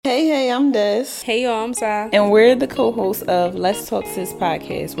Hey, I'm Des. Hey y'all, I'm Sai. And we're the co-hosts of Let's Talk Sis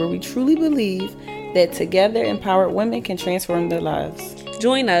podcast, where we truly believe that together empowered women can transform their lives.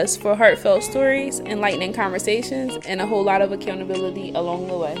 Join us for heartfelt stories, enlightening conversations, and a whole lot of accountability along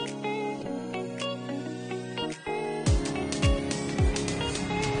the way.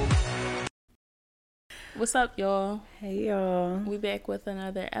 What's up, y'all? Hey, y'all. We back with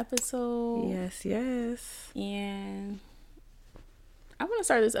another episode. Yes. And I want to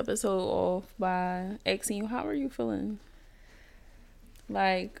start this episode off by asking you, how are you feeling?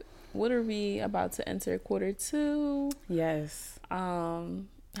 Like, what are we about to enter Q2? Yes. How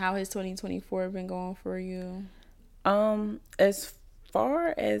has 2024 been going for you? As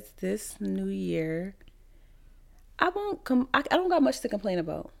far as this new year, I don't got much to complain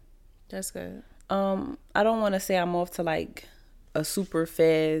about. That's good. I don't want to say I'm off to like a super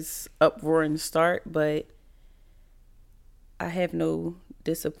fast uproaring start, but I have no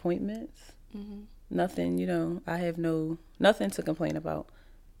disappointments. Mm-hmm. Nothing, I have nothing to complain about.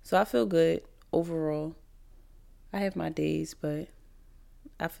 So I feel good overall. I have my days, but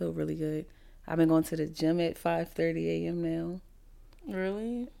I feel really good. I've been going to the gym at 5:30 a.m. now.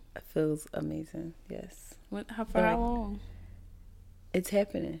 Really? It feels amazing. Yes. How long? It's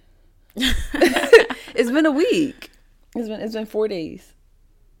happening. It's been a week. It's been 4 days.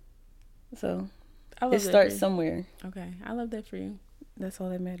 So it starts somewhere. Okay. I love that for you. That's all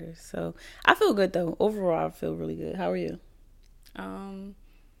that matters. So I feel good though. Overall, I feel really good. How are you? I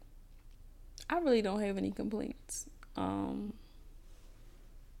really don't have any complaints. I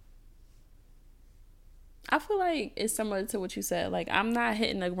feel like it's similar to what you said. Like, I'm not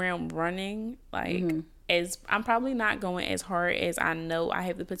hitting the ground running. Like, as I'm probably not going as hard as I know I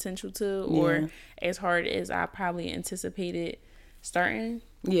have the potential to, or as hard as I probably anticipated starting.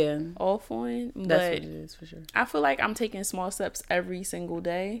 Off on. That's what it is for sure. I feel like I'm taking small steps every single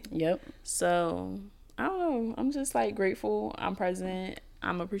day. Yep. So I don't know. I'm just like grateful. I'm present.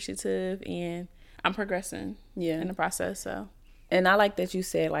 I'm appreciative, and I'm progressing. In the process. So. And I like that you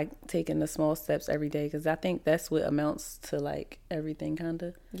said like taking the small steps every day, because I think that's what amounts to like everything kind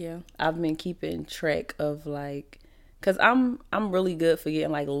of. Yeah. I've been keeping track of like, because I'm really good for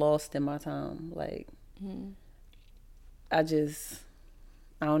getting like lost in my time. Like, I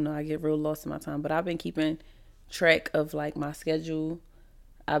don't know, I get real lost in my time. But I've been keeping track of like my schedule.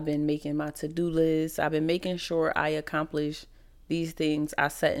 I've been making my to-do list. I've been making sure I accomplish these things I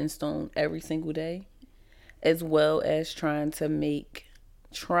set in stone every single day, as well as trying to make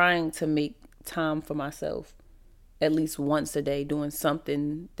time for myself at least once a day, doing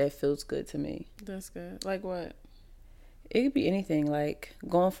something that feels good to me. That's good. Like what? It could be anything, like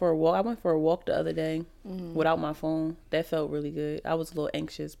going for a walk. I went for a walk the other day without my phone. That felt really good. I was a little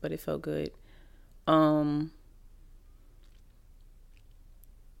anxious, but it felt good.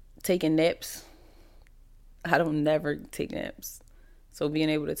 Taking naps. I don't never take naps. So being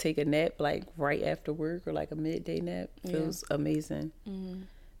able to take a nap like right after work, or like a midday nap, feels amazing.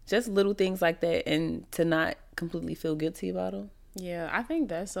 Just little things like that, and to not completely feel guilty about them. Yeah, I think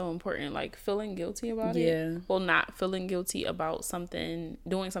that's so important. Like, feeling guilty about it. Well, not feeling guilty about something,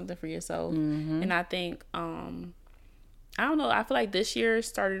 doing something for yourself. And I think, I don't know, I feel like this year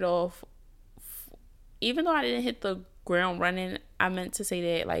started off, even though I didn't hit the ground running, I meant to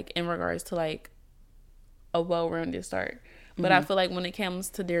say that like in regards to like a well-rounded start. But I feel like when it comes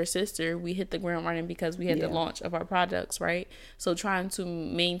to Dear Sister, we hit the ground running because we had the launch of our products, right? So trying to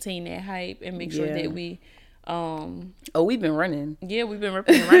maintain that hype and make sure that we we've been running. Yeah, we've been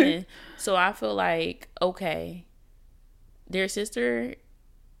ripping and running. So I feel like, okay, Dear Sister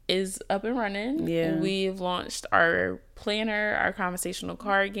is up and running. Yeah. We've launched our planner, our conversational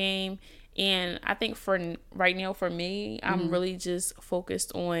card game. And I think for right now, for me, I'm really just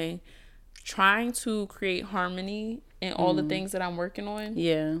focused on trying to create harmony in all the things that I'm working on.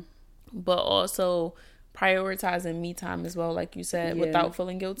 Yeah. But also prioritizing me time as well, like you said, without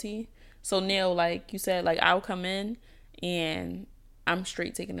feeling guilty. So now, like you said, like I'll come in and I'm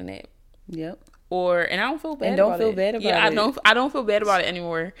straight taking a nap. Yep. And I don't feel bad. And don't feel bad about it. I don't feel bad about it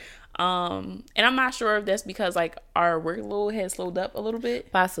anymore. And I'm not sure if that's because like our workload has slowed up a little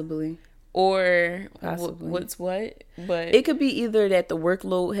bit. Possibly. Or what's what, but it could be either that the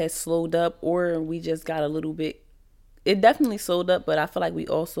workload has slowed up, or we just got a little bit. It definitely slowed up, but I feel like we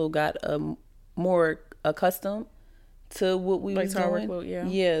also got more accustomed to what we was doing. Our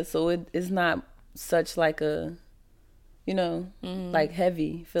workload, yeah. So it's not such like a, like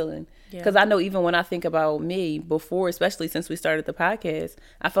heavy feeling. Because I know even when I think about me before, especially since we started the podcast,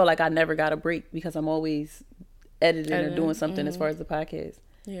 I felt like I never got a break because I'm always editing or doing something as far as the podcast.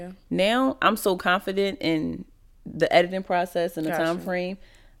 Yeah. Now I'm so confident in the editing process and the time frame.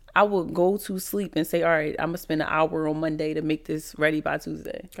 I would go to sleep and say, all right, I'm going to spend an hour on Monday to make this ready by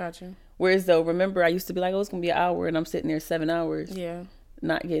Tuesday. Gotcha. Whereas though, remember, I used to be like, oh, it's going to be an hour, and I'm sitting there 7 hours. Yeah.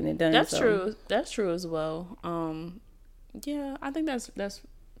 Not getting it done. That's true. That's true as well. Yeah, I think that's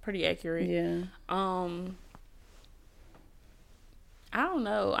pretty accurate. Yeah. I don't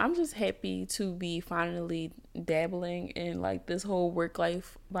know. I'm just happy to be finally dabbling in like this whole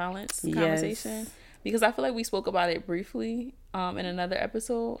work-life balance conversation, because I feel like we spoke about it briefly in another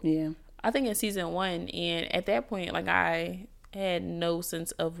episode. Yeah. I think in season 1, and at that point, like, I had no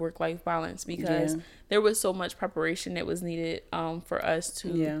sense of work-life balance because there was so much preparation that was needed for us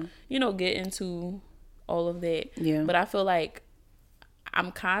to, get into all of that. Yeah. But I feel like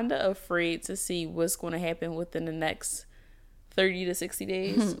I'm kind of afraid to see what's going to happen within the next 30 to 60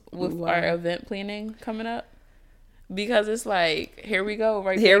 days with our event planning coming up, because it's like, here we go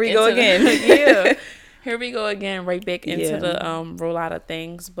again. Here we go again, right back into the rollout of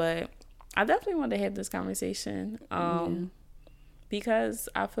things. But I definitely want to have this conversation because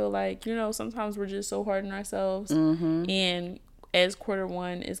I feel like, sometimes we're just so hard on ourselves, and as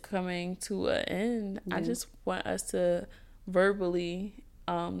Q1 is coming to an end, I just want us to verbally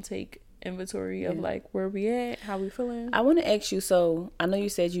take inventory of like where we at, how we feeling. I want to ask you, so I know you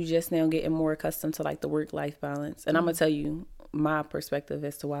said you just now getting more accustomed to like the work-life balance, and I'm gonna tell you my perspective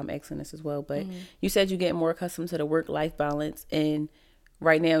as to why I'm asking this as well, but you said you getting more accustomed to the work-life balance, and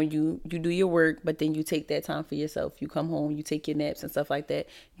right now you do your work, but then you take that time for yourself. You come home, you take your naps and stuff like that.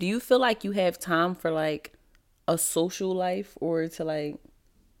 Do you feel like you have time for like a social life, or to like...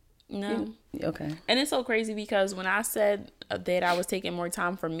 No. Okay. And it's so crazy because when I said that I was taking more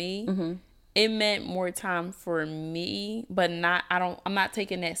time for me, it meant more time for me, but I'm not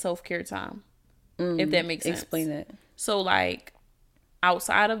taking that self-care time. If that makes sense. Explain that. So like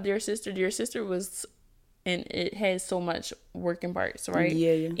outside of Dear Sister was, and it has so much working parts, right?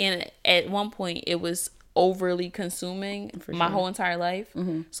 Yeah. And at one point it was overly consuming my whole entire life.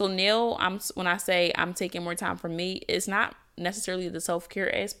 So now when I say I'm taking more time for me, it's not necessarily the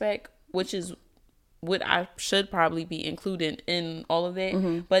self-care aspect, which is what I should probably be included in all of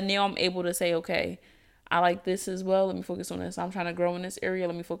that. But now I'm able to say, okay, I like this as well. Let me focus on this. I'm trying to grow in this area.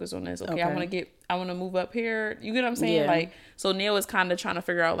 Let me focus on this. Okay. I want to move up here. You get what I'm saying? Yeah. Like, so Neil is kind of trying to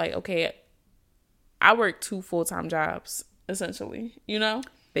figure out like, okay, I work 2 full-time jobs essentially,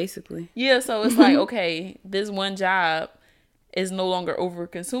 basically. Yeah. So it's like, okay, this one job is no longer over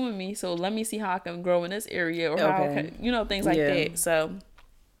consuming me. So let me see how I can grow in this area, or how I can, things like that. So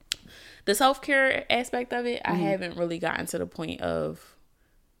the self-care aspect of it, I haven't really gotten to the point of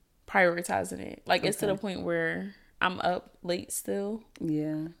prioritizing it. Like it's to the point where I'm up late still.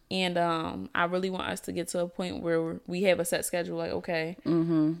 Yeah. And I really want us to get to a point where we have a set schedule. Like, okay,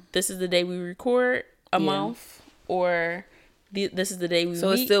 this is the day we record a month, or this is the day we meet.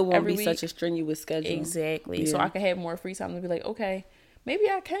 So it still won't be such a strenuous schedule. Exactly. Yeah. So I can have more free time to be like, okay, maybe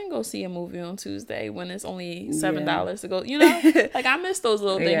I can go see a movie on Tuesday when it's only $7 to go. Like I miss those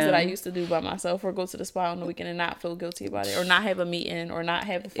little things that I used to do by myself, or go to the spa on the weekend and not feel guilty about it, or not have a meeting, or not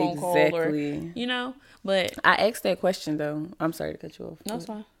have a phone call, or But I asked that question though. I'm sorry to cut you off. No, it's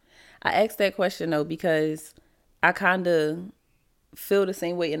fine. I asked that question though because I kind of feel the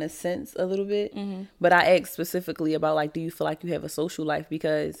same way in a sense a little bit, but I asked specifically about like, do you feel like you have a social life?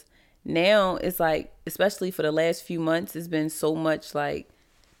 Because now it's like, especially for the last few months, it's been so much like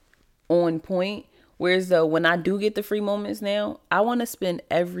on point. Whereas though, when I do get the free moments now, I want to spend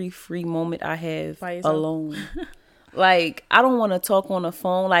every free moment I have alone. Like, I don't want to talk on the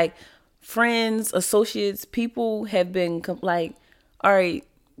phone. Like, friends, associates, people have been like, all right,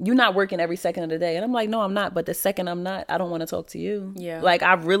 you're not working every second of the day. And I'm like, no, I'm not. But the second I'm not, I don't want to talk to you. Yeah. Like,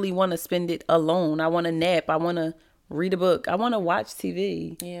 I really want to spend it alone. I want to nap. I want to read a book. I want to watch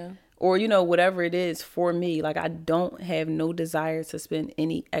TV. Yeah. Or, whatever it is for me. Like, I don't have no desire to spend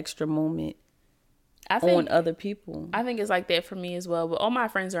any extra moment on other people. I think it's like that for me as well. But all my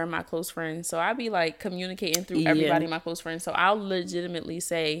friends are my close friends. So I be like communicating through everybody, my close friends. So I'll legitimately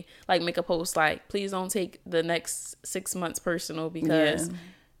say, like, make a post like, please don't take the next 6 months personal, because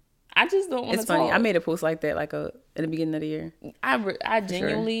I just don't want to talk. It's funny. I made a post like that in the beginning of the year. I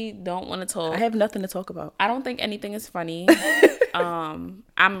genuinely don't want to talk. I have nothing to talk about. I don't think anything is funny.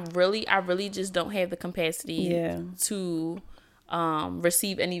 I really just don't have the capacity to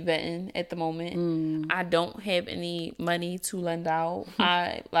receive any vetting at the moment. I don't have any money to lend out.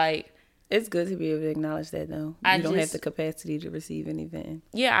 It's good to be able to acknowledge that though. You don't have the capacity to receive any vetting.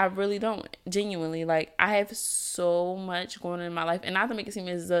 Yeah, I really don't. Genuinely. Like, I have so much going on in my life, and not to make it seem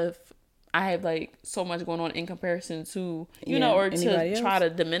as if I have like so much going on in comparison to, or to try to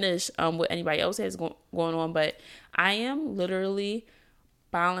diminish what anybody else has going on, but I am literally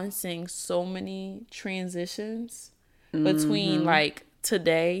balancing so many transitions between like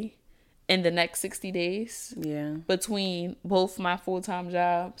today and the next 60 days. Yeah. Between both my full-time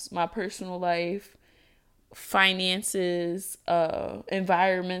jobs, my personal life, finances,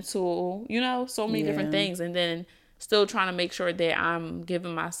 environmental, so many different things. And then still trying to make sure that I'm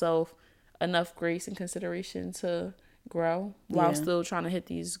giving myself enough grace and consideration to grow while still trying to hit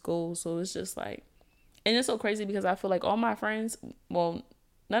these goals. So it's just like, and it's so crazy because I feel like all my friends, well,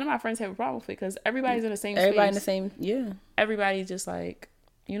 none of my friends have a problem with it because everybody's in the same space. Everybody in the same, yeah. Everybody just like,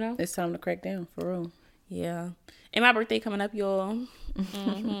 It's time to crack down, for real. Yeah. And my birthday coming up, y'all.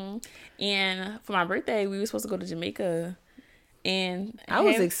 And for my birthday, we were supposed to go to Jamaica. And I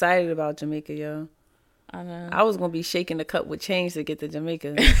was excited about Jamaica, y'all. I know. I was going to be shaking the cup with change to get to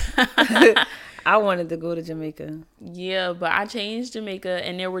Jamaica. I wanted to go to Jamaica. Yeah, but I changed Jamaica,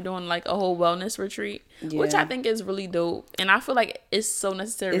 and they were doing like a whole wellness retreat, which I think is really dope. And I feel like it's so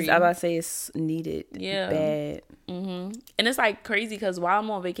necessary. I'm about to say it's needed. Yeah. Bad. And it's like crazy because while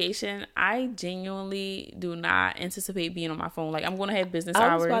I'm on vacation, I genuinely do not anticipate being on my phone. Like, I'm going to have business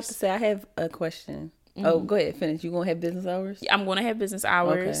hours. I was about to say, I have a question. Oh, go ahead, finish. You going to have business hours? Yeah, I'm going to have business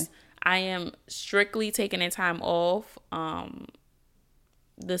hours. Okay. I am strictly taking that time off.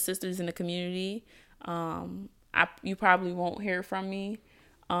 The sisters in the community, you probably won't hear from me.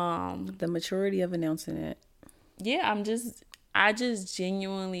 The maturity of announcing it. Yeah, I just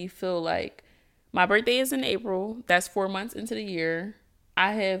genuinely feel like my birthday is in April. That's 4 months into the year.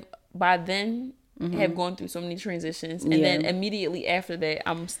 I have by then have gone through so many transitions, and then immediately after that,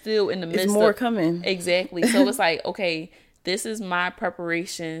 I'm still in the midst. It's more coming. Exactly. So it's like, okay, this is my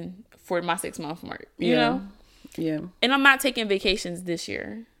preparation for my 6-month mark. You know. Yeah. And I'm not taking vacations this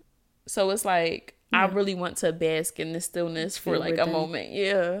year. So it's like, I really want to bask in the stillness for like a moment.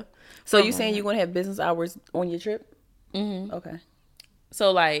 Yeah. So you saying you're going to have business hours on your trip? Mm-hmm. Okay.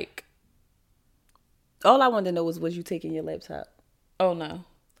 So like. All I wanted to know was you taking your laptop? Oh, no.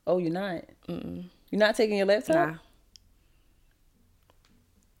 Oh, you're not? Mm-mm. You're not taking your laptop? Nah.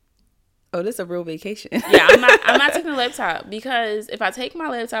 Oh, this is a real vacation. Yeah, I'm not taking a laptop because if I take my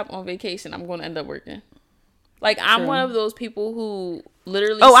laptop on vacation, I'm going to end up working. Like, I'm one of those people who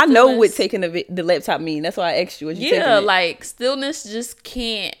literally... Oh, I know what taking the laptop mean. That's why I asked you. What you taking it. Like, stillness just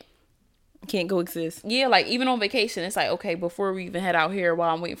can't coexist. Yeah, like, even on vacation, it's like, okay, before we even head out here,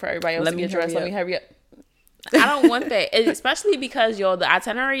 while I'm waiting for everybody else to get dressed, let me hurry up. I don't want that. Especially because, y'all, the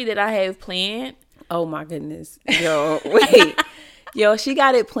itinerary that I have planned... Oh, my goodness. Yo, wait. Yo, she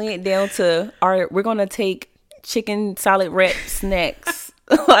got it planned down to, all right, we're going to take chicken salad wrap snacks.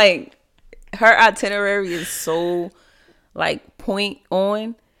 Like, her itinerary is so, like, point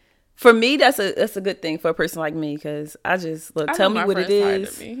on. For me, that's a good thing for a person like me, because I just, look, tell me what it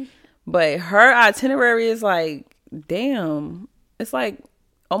is. But her itinerary is like, damn. It's like,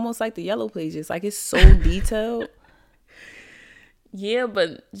 almost like the Yellow Pages. Like, it's so detailed. Yeah,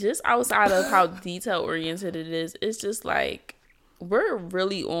 but just outside of how detail-oriented it is, it's just like, we're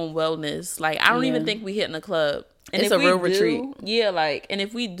really on wellness. Like, I don't even think we hitting a club. And it's a real retreat. Yeah, like, and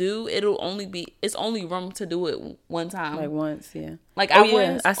if we do, it's only room to do it one time. Like once, yeah. Like, I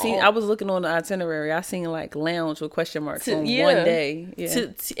was looking on the itinerary. I seen like lounge with question marks on one day. Yeah.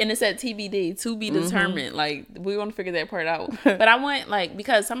 And it said TBD, to be determined. Like, we want to figure that part out. But I want, like,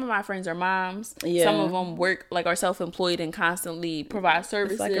 because some of my friends are moms. Yeah. Some of them work, like, are self-employed and constantly provide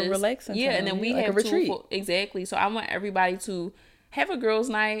services. It's like a relaxing time. And then we have a retreat. Exactly. So I want everybody to have a girls'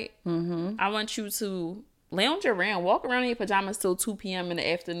 night. Mm-hmm. I want you to lounge around, walk around in your pajamas till 2 p.m. in the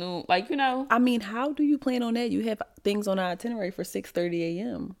afternoon. Like, you know. I mean, how do you plan on that? You have things on our itinerary for 6:30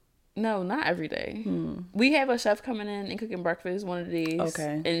 a.m. No, not every day. We have a chef coming in and cooking breakfast one of the days.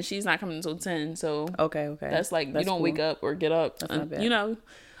 Okay. And she's not coming until 10. So okay. That's like, you don't wake up or get up. That's not bad. You know.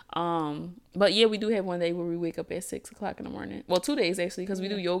 But yeah, we do have one day where we wake up at 6 o'clock in the morning. Well, 2 days actually, because we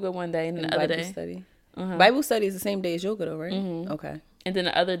do yoga one day and the other day. Study. Bible study is the same day as yoga though, right? Mm-hmm. Okay. And then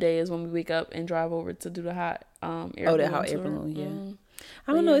the other day is when we wake up and drive over to do the hot air balloon. The hot air balloon, yeah.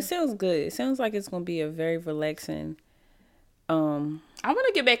 I don't know. It sounds good. It sounds like it's going to be a very relaxing. I want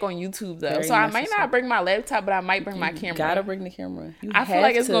to get back on YouTube though, so I might not bring my laptop, but I might bring my camera. Gotta bring the camera. I feel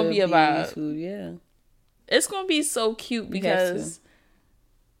like it's going to be a vibe. YouTube, yeah. It's going to be so cute because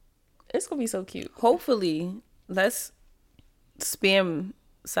it's going to be so cute. Hopefully, let's spam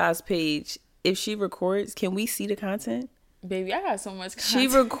Si's page. If she records, can we see the content? Baby, I got so much content. She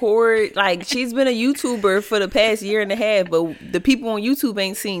record, like, she's been a YouTuber for the past year and a half, but the people on YouTube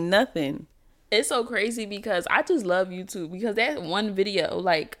ain't seen nothing. It's so crazy because I just love YouTube because that one video,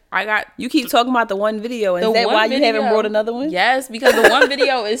 like You keep talking about the one video. Is that why you haven't brought another one? Yes, because the one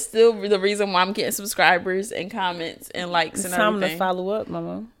video is still the reason why I'm getting subscribers and comments and likes and everything. It's time to follow up,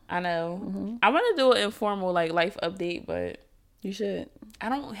 mama. I know. Mm-hmm. I want to do an informal like life update, but you should. I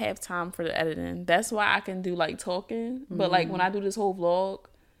don't have time for the editing. That's why I can do like talking, but like when I do this whole vlog,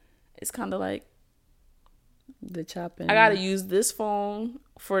 it's kind of like the chopping. I gotta use this phone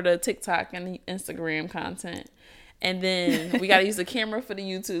for the TikTok and the Instagram content, and then we gotta use the camera for the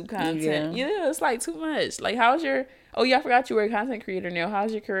YouTube content. Yeah, it's like too much. Like, how's your? Oh yeah, I forgot you were a content creator now.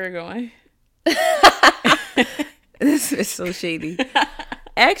 How's your career going? This is so shady.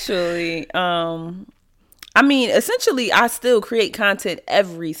 Actually, I mean, essentially, I still create content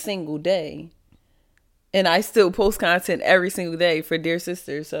every single day. And I still post content every single day for Dear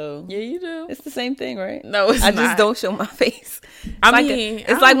Sister. So yeah, you do. It's the same thing, right? No, it's not. I just don't show my face.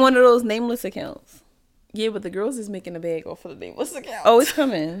 It's like one of those nameless accounts. Yeah, but the girls is making a bag off of the nameless account. Oh, it's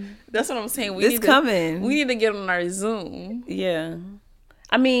coming. That's what I'm saying. It's coming. We need to get on our Zoom. Yeah.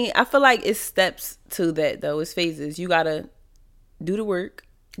 I mean, I feel like it's steps to that, though. It's phases. You got to do the work.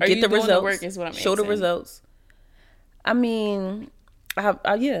 Get the results. The work is what I'm show asking. The results. I mean,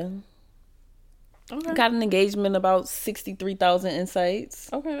 yeah. Okay. Got an engagement, about 63,000 insights.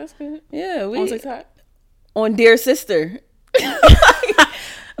 Okay, that's good. Yeah, on TikTok, on Dear Sister. Wait,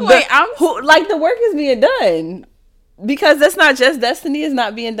 the work is being done because that's not just Destiny is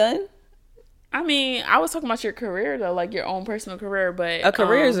not being done. I mean, I was talking about your career though, like your own personal career, but a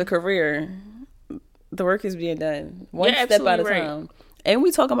career is a career. The work is being done one step at a time. And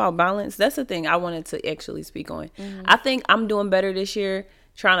we talking about balance. That's the thing I wanted to actually speak on. Mm-hmm. I think I'm doing better this year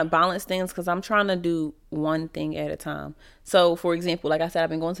trying to balance things because I'm trying to do one thing at a time. So, for example, like I said, I've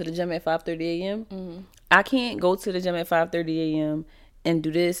been going to the gym at 5:30 a.m. Mm-hmm. I can't go to the gym at 5:30 a.m. and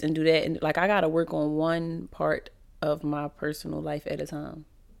do this and do that. And like I got to work on one part of my personal life at a time.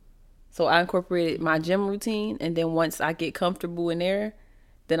 So I incorporated my gym routine. And then once I get comfortable in there,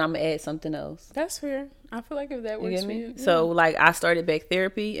 then I'm going to add something else. That's fair. I feel like if that works for you. Yeah. So like I started back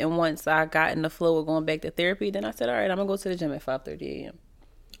therapy. And once I got in the flow of going back to therapy, then I said, all right, I'm going to go to the gym at 5:30 a.m.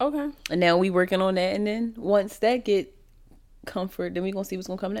 Okay. And now we working on that. And then once that get comfort, then we going to see what's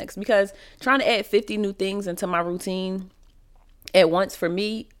going to come next. Because trying to add 50 new things into my routine at once for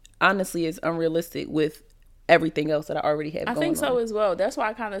me, honestly, is unrealistic with everything else that I already have going on. I think so as well. That's why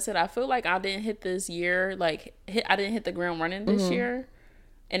I kind of said I feel like I didn't hit this year. I didn't hit the ground running this year.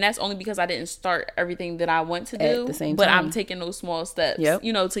 And that's only because I didn't start everything that I want to do. At the same time. But I'm taking those small steps,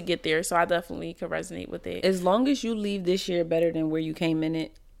 to get there. So I definitely could resonate with it. As long as you leave this year better than where you came in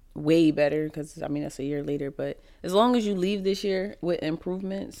it, way better, because I mean that's a year later, but as long as you leave this year with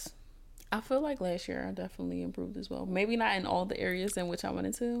improvements. I feel like last year I definitely improved as well. Maybe not in all the areas in which I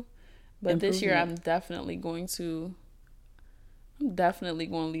wanted to, but this year I'm definitely going to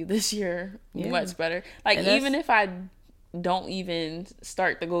leave this year much better. Like even if I don't even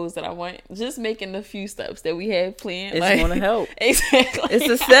start the goals that I want, just making the few steps that we have planned, it's going to help. Exactly. It's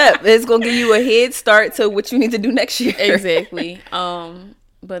a step. It's going to give you a head start to what you need to do next year. Exactly.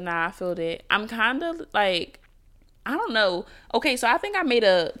 But nah, I feel that I'm kind of like, I don't know. Okay, so I think I made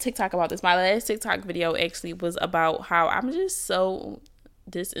a TikTok about this. My last TikTok video actually was about how I'm just so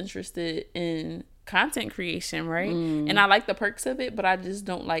disinterested in content creation, right? And I like the perks of it, but I just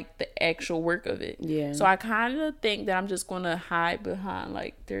don't like the actual work of it. Yeah. So I kind of think that I'm just going to hide behind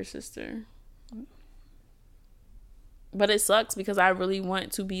like Dear Sister. But it sucks because I really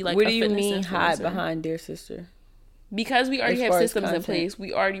want to be like what do you mean hide behind Dear Sister? Because we already have systems in place.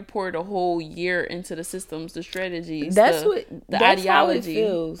 We already poured a whole year into the systems, the strategies, that's ideology. How it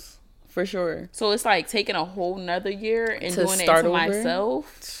feels, for sure. So it's like taking a whole nother year and doing it to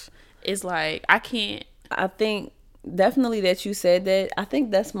myself. It's like I can't. I think definitely that you said that. I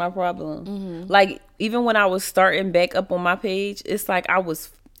think that's my problem. Mm-hmm. Like even when I was starting back up on my page, it's like I was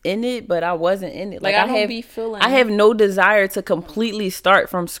in it, but I wasn't in it. Like I have no desire to completely start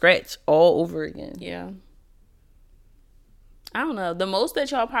from scratch all over again. Yeah. I don't know. The most that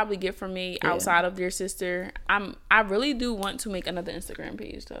y'all probably get from me outside of Dear Sister, I really do want to make another Instagram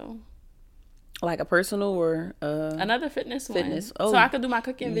page though. Like a personal or another fitness one. Oh. So I could do my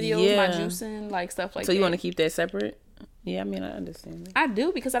cooking videos, my juicing, like stuff like that. So you want to keep that separate? Yeah, I mean I understand that. I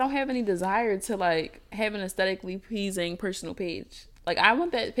do because I don't have any desire to like have an aesthetically pleasing personal page. Like I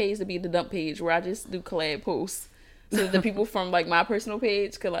want that page to be the dump page where I just do collab posts. So that the people from like my personal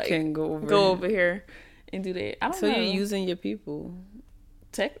page could like go over here. And do that. I don't know. So you're using your people.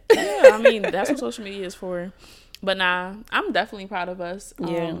 Yeah, I mean that's what social media is for. But nah, I'm definitely proud of us.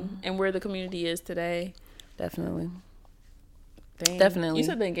 And where the community is today. Definitely. Dang. Definitely. You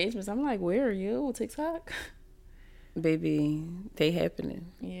said the engagements. I'm like, where are you? TikTok? Baby, they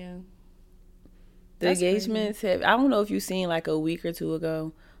happening. Yeah. The engagements have, I don't know if you've seen like a week or two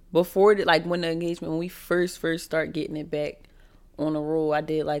ago, before like when the engagement, when we first start getting it back on a roll, I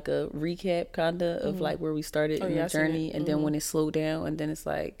did like a recap kind of like where we started in the journey, and then when it slowed down, and then it's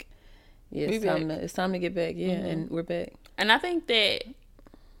like, yeah, it's time to get back. Yeah, and we're back. And I think that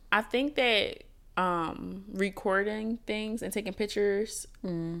recording things and taking pictures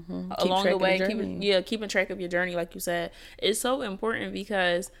along the way, keeping track of your journey, like you said, is so important,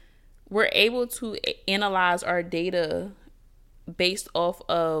 because we're able to analyze our data based off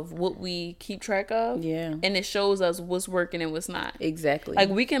of what we keep track of. Yeah. And it shows us what's working and what's not. Exactly. Like,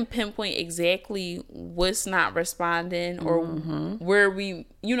 we can pinpoint exactly what's not responding or where we,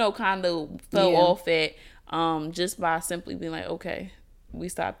 kind of fell off at, just by simply being like, okay, we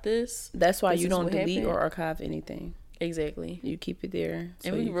stopped this. That's why you don't delete or archive anything. Exactly. You keep it there.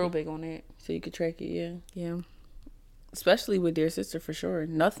 And we're real big on that. So you can track it, yeah. Yeah. Especially with Dear Sister, for sure.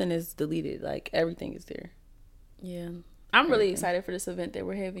 Nothing is deleted. Like, everything is there. Yeah. I'm really excited for this event that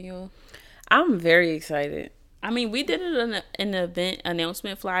we're having, y'all. I'm very excited. I mean, we did it an event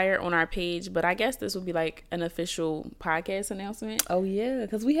announcement flyer on our page, but I guess this would be like an official podcast announcement. Oh, yeah.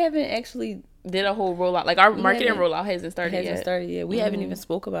 Because we haven't actually did a whole rollout. Like, our marketing rollout hasn't started yet. We haven't even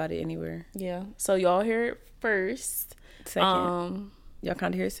spoke about it anywhere. Yeah. So y'all hear it first. Second. Y'all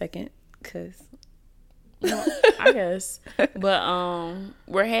kind of hear it second, because... I guess. But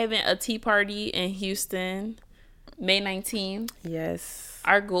we're having a tea party in Houston, May 19th. Yes.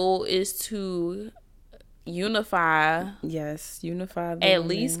 Our goal is to unify at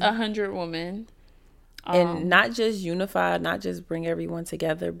least 100 women. And not just unify, not just bring everyone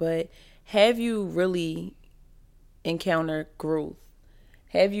together, but have you really encounter growth?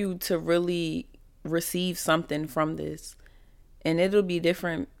 Have you to really receive something from this? And it'll be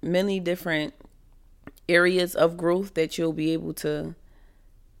many different areas of growth that you'll be able to,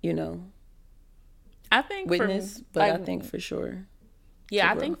 I think witness. I think for sure. Yeah,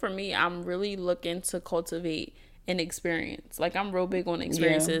 I think for me, I'm really looking to cultivate an experience. Like, I'm real big on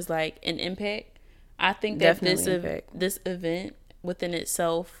experiences, like an impact. I think that this event within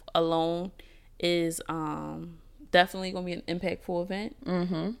itself alone is definitely going to be an impactful event.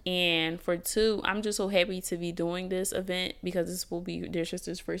 And for two, I'm just so happy to be doing this event, because this will be Dear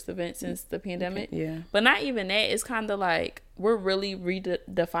Sister's first event since the pandemic. Yeah. But not even that. It's kind of like we're really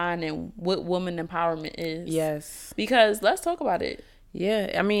redefining what woman empowerment is. Yes. Because let's talk about it.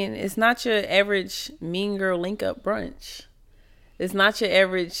 Yeah. I mean, it's not your average mean girl link up brunch. It's not your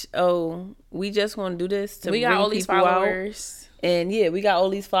average, we just want to do this to bring people out. We got all these followers. And yeah, we got all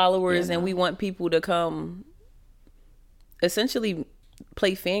these followers, and we want people to come essentially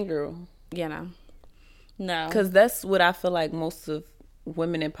play fangirl. No. Because that's what I feel like most of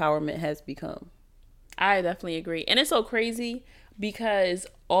women empowerment has become. I definitely agree. And it's so crazy because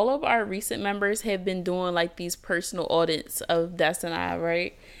all of our recent members have been doing like these personal audits of Des and I,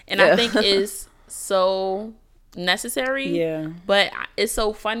 right? And I think it's so necessary. Yeah. But it's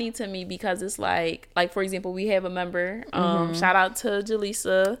so funny to me because it's like for example, we have a member, shout out to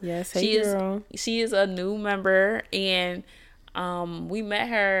Jaleesa. Yes, hey girl. She is a new member, and we met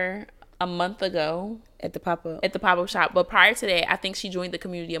her a month ago at the pop-up shop. But prior to that, I think she joined the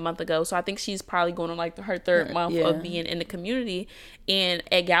community a month ago, so I think she's probably going on like her third month of being in the community. And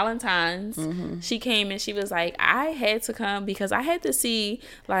at Galentine's, she came and she was like, I had to come because I had to see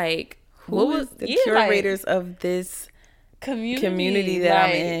like what was the curators of this community that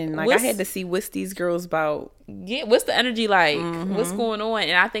I'm in. Like, I had to see what's these girls about. Yeah, what's the energy like? What's going on?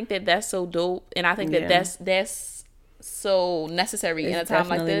 And I think that that's so dope. And I think that that's so necessary in a time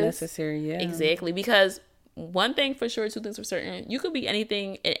like this. Necessary, yeah. Exactly. Because one thing for sure, two things for certain. You could be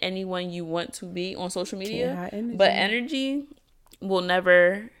anything and anyone you want to be on social media, but energy will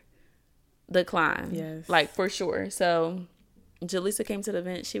never decline. Yes. Like, for sure. So Jaleesa came to the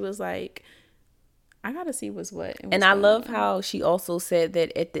event. She was like, I gotta see what's what. And I love how she also said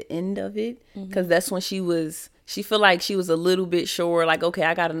that at the end of it, because that's when she feel like she was a little bit sure, like, okay,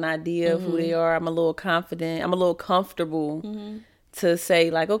 I got an idea of who they are. I'm a little confident. I'm a little comfortable to say,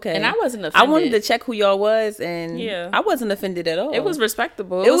 like, okay. And I wasn't offended. I wanted to check who y'all was, and I wasn't offended at all. It was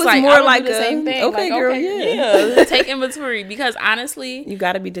respectable. It was like, more like the same thing. Okay, like, girl, yeah. Take inventory, because honestly, you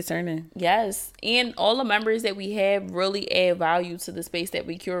got to be discerning. Yes, and all the members that we have really add value to the space that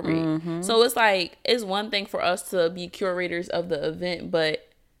we curate. So it's like, it's one thing for us to be curators of the event, but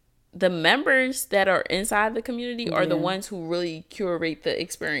the members that are inside the community are the ones who really curate the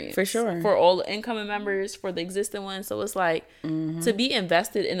experience. For sure. For all the incoming members, for the existing ones. So it's like to be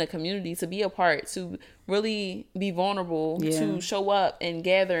invested in a community, to be a part, to really be vulnerable, to show up and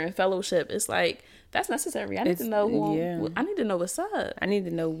gather and fellowship. It's like, that's necessary. I need to know I need to know what's up. I need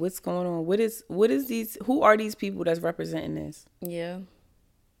to know what's going on. Who are these people that's representing this? Yeah.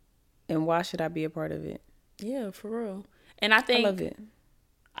 And why should I be a part of it? Yeah, for real. And I love it.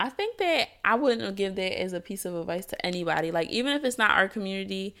 I think that I wouldn't give that as a piece of advice to anybody. Like, even if it's not our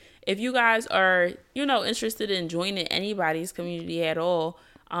community, if you guys are, interested in joining anybody's community at all,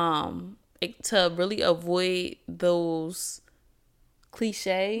 to really avoid those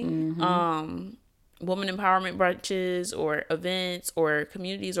cliche, women empowerment brunches or events or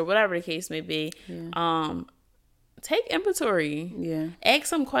communities or whatever the case may be, take inventory. Yeah. Ask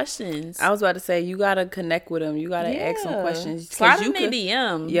some questions. I was about to say, you got to connect with them. You got to ask some questions. Slide in their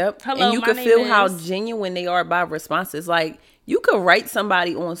DM. Yep. Hello, and you can feel how genuine they are by responses. Like, you could write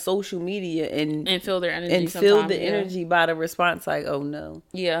somebody on social media and feel their energy. And feel the energy by the response. Like, oh, no.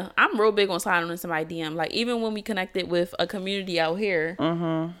 Yeah. I'm real big on sliding in somebody's DM. Like, even when we connected with a community out here,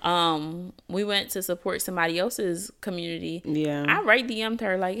 we went to support somebody else's community. Yeah. I write DM to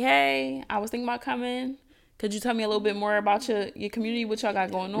her like, hey, I was thinking about coming. Could you tell me a little bit more about your community, what y'all got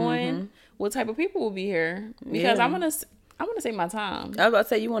going on? What type of people will be here? Because I want to save my time. I was about to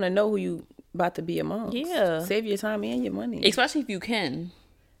say, you want to know who you about to be amongst. Yeah. Save your time and your money. Especially if you can.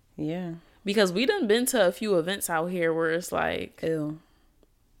 Yeah. Because we done been to a few events out here where it's like, ew.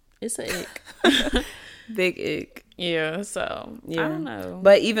 It's an ick. Big ick. Yeah, so, I don't know.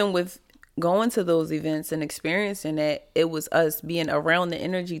 But even with going to those events and experiencing that, it was us being around the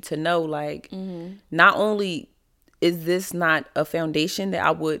energy to know, like, not only is this not a foundation that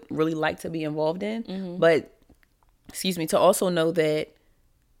I would really like to be involved in, but to also know that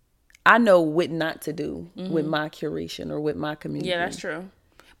I know what not to do with my curation or with my community. Yeah, that's true.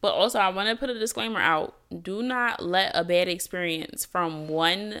 But also, I want to put a disclaimer out. Do not let a bad experience from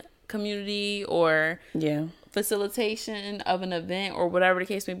one community or facilitation of an event or whatever the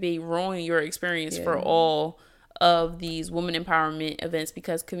case may be ruin your experience for all of these women empowerment events,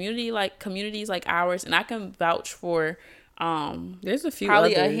 because communities like ours, and I can vouch for there's a few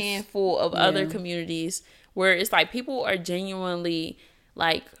probably others. A handful of other communities where it's like people are genuinely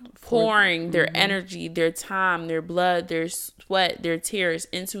like pouring their energy, their time, their blood, their sweat, their tears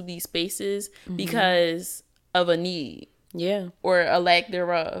into these spaces because of a need. Yeah. Or a lack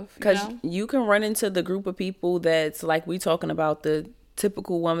thereof. Because you can run into the group of people that's like we talking about, the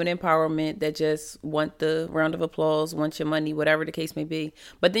typical woman empowerment that just want the round of applause, want your money, whatever the case may be.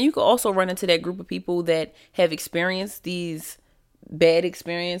 But then you could also run into that group of people that have experienced these bad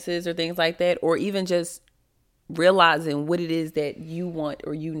experiences or things like that, or even just realizing what it is that you want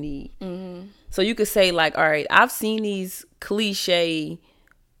or you need. So you could say like, all right, I've seen these cliche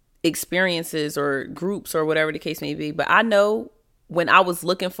experiences or groups or whatever the case may be, but I know when I was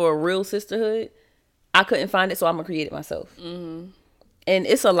looking for a real sisterhood, I couldn't find it, so I'm gonna create it myself. And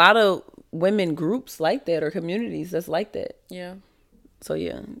it's a lot of women groups like that or communities that's like that. Yeah. So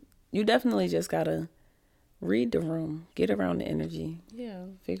yeah, you definitely just gotta read the room, get around the energy. Yeah.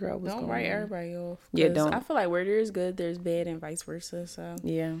 Figure out what's going on. Don't write everybody off. Yeah, don't. I feel like where there's good, there's bad, and vice versa. So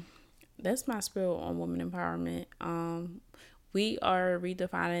yeah, that's my spill on women empowerment. We are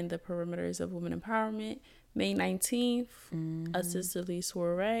redefining the perimeters of women empowerment. May 19th, a sisterly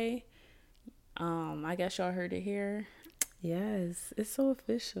soiree. I guess y'all heard it here. Yes, it's so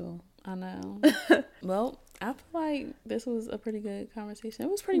official. I know. Well, I feel like this was a pretty good conversation.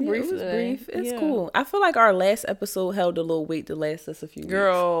 It was pretty brief. It was brief. It's cool. I feel like our last episode held a little weight to last us a few weeks.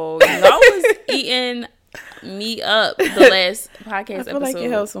 Girl, y'all was eating me up the last podcast episode. I feel like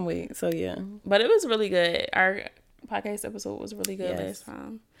it held some weight. So yeah. But it was really good. Our podcast episode was really good last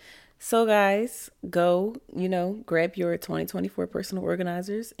time. So guys, go, grab your 2024 personal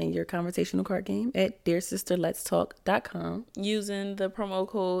organizers and your conversational card game at dearsisterletstalk.com using the promo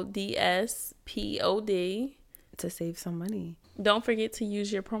code DSPOD to save some money. Don't forget to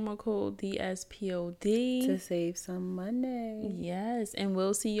use your promo code DSPOD to save some money. Yes, and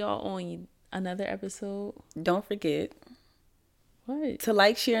we'll see y'all on another episode. Don't forget what? To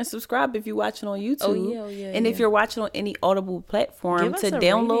like, share, and subscribe if you're watching on YouTube. Oh, yeah. And if you're watching on any Audible platform, to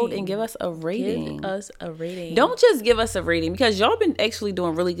download rating. And give us a rating. Give us a rating. Don't just give us a rating, because y'all been actually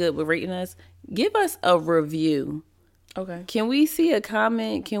doing really good with rating us. Give us a review. Okay. Can we see a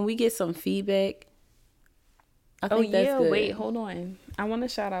comment? Can we get some feedback? I think that's good. Wait, hold on. I want to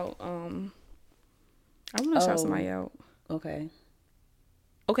shout out. I want to shout somebody out. Okay.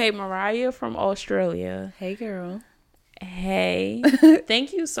 Okay, Mariah from Australia. Hey, girl. hey,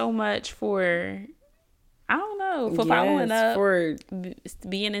 thank you so much for, I don't know, for following up, for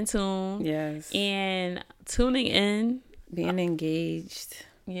being in tune. Yes. And tuning in. Being engaged.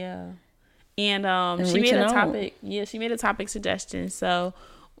 Yeah. And she made a topic. Yeah, she made a topic suggestion. So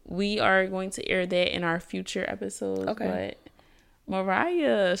we are going to air that in our future episodes. Okay. But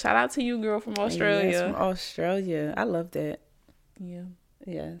Mariah, shout out to you, girl, from Australia. Yes, from Australia. I love that. Yeah.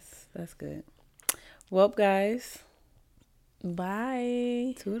 Yes, that's good. Well, guys.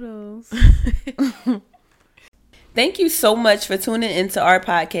 Bye. Toodles. Thank you so much for tuning into our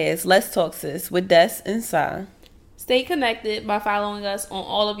podcast, Let's Talk Sis, with Des and Sa. Stay connected by following us on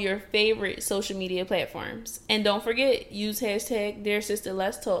all of your favorite social media platforms. And don't forget, use hashtag Dear Sister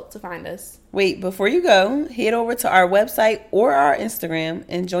Let's Talk to find us. Wait, before you go, head over to our website or our Instagram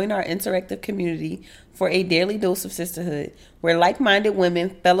and join our interactive community for a daily dose of sisterhood, where like-minded women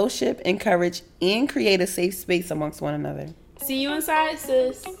fellowship, encourage, and create a safe space amongst one another. See you inside,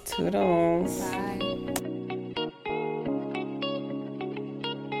 sis. Toodles. Bye.